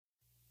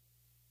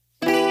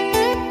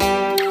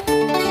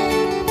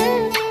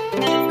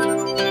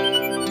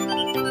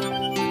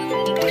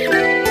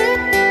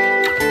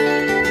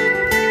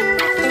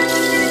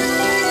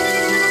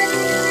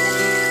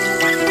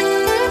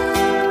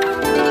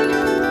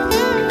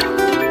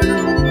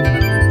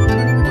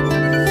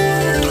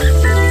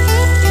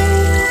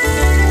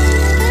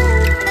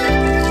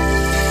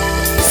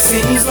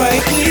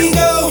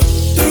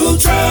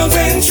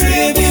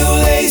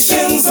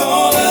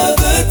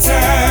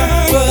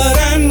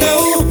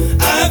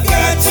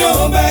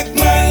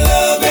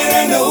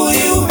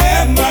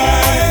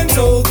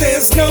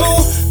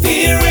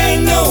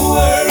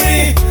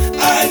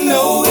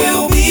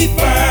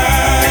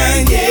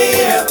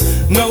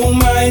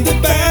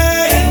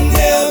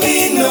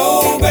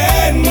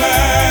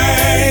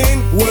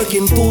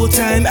Working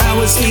full-time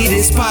hours, feed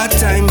is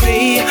part-time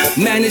pay.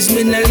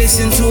 Management not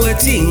listen to a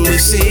thing we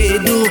say.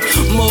 Do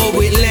more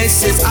with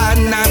less, it's I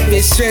not be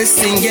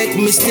stressing. Yet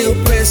me still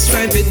press,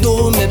 trying to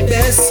do my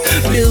best.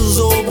 Bills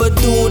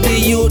overdue, the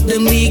youth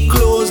them need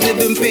clothes.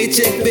 Living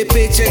paycheck by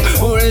paycheck,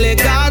 only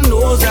God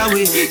knows how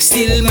we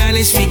still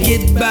manage to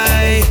get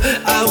by.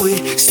 How we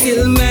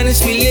still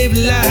manage to live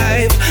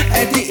life.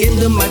 At the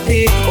end of my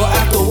day, or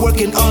after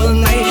working all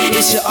night,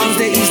 it's your arms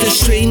that ease the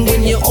strain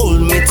when you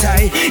hold me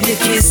tight. Your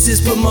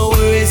kisses put my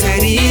worries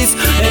at ease.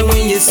 And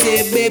when you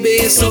say,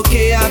 baby, it's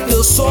okay, I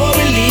feel so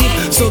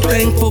relieved. So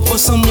thankful for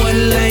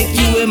someone like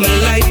you in my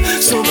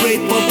life. So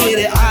grateful for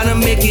the honor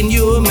making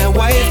you my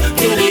wife.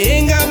 Though we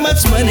ain't got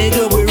much money,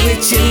 though we're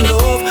rich in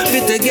love,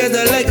 fit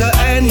together like a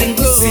hand in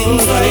glove.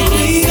 Seems like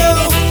we go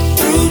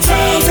through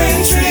trials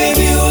and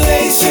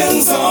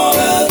tribulations all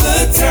of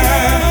the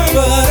time,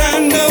 but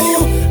I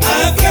know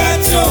I've got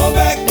your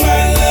back,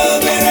 my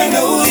love, and I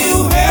know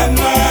you have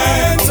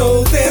mine.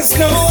 So there's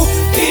no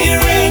fear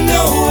and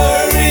no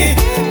worry,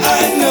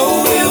 I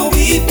know we'll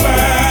be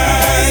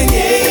fine,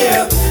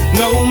 yeah.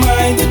 No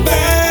mind to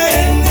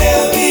bad,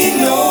 there'll be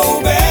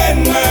no bad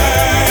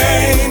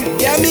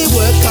mind. Yeah, me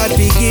work hard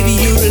to give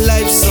you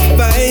life so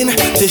fine,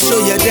 to show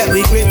you that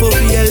we grateful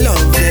for your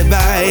love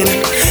divine.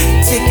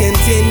 Thick and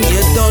thin, you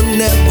don't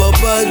never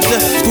budge,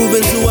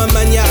 proving to a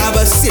man you have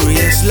a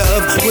serious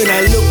love. When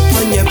I look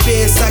on your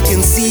face, I can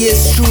see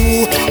it's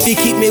true. You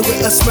keep me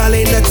with a smile,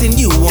 ain't nothing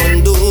you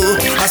won't do.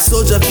 A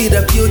soldier for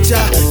the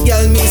future,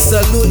 girl, me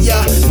salute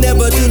ya.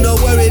 Never do no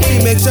worry if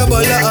you make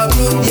trouble or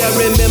uproot ya.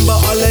 Remember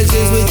all the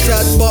days we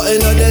chat, but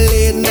on the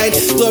late night.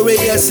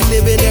 Story just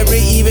living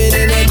every evening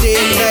and a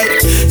day and night.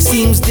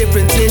 Seems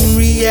different in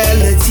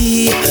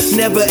reality.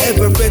 Never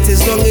ever fret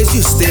as long as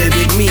you stay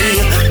with me.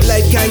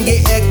 Life can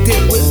get hectic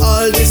with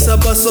all this a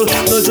bustle.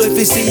 No joy if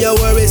you see your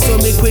worries, so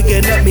me quick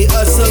and up me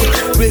hustle.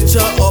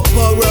 Richer or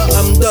poorer,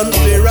 I'm done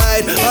for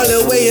ride all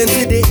the way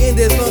until the end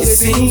as long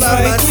as you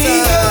by my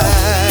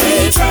side.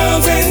 Through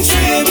trials and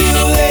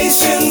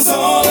tribulations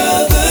all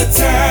of the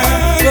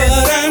time,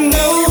 but I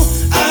know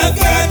I've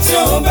got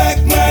your back,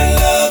 my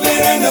love,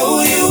 and I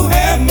know you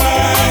have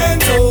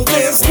mine. So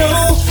there's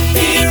no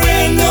fear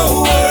and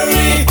no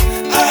worry,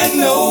 I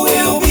know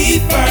we'll be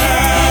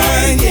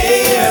fine,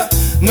 yeah.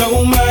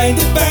 No mind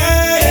to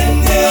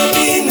bad, there'll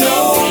be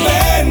no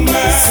bad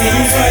mind.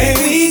 Seems like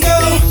we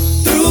go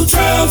through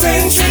trials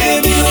and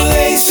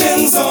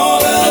tribulations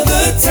all of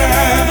the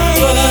time,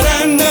 but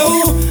I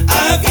know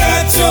I've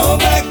got your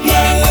back,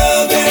 my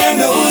love, and I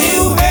know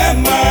you have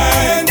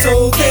mine.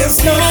 So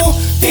there's no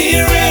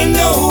fear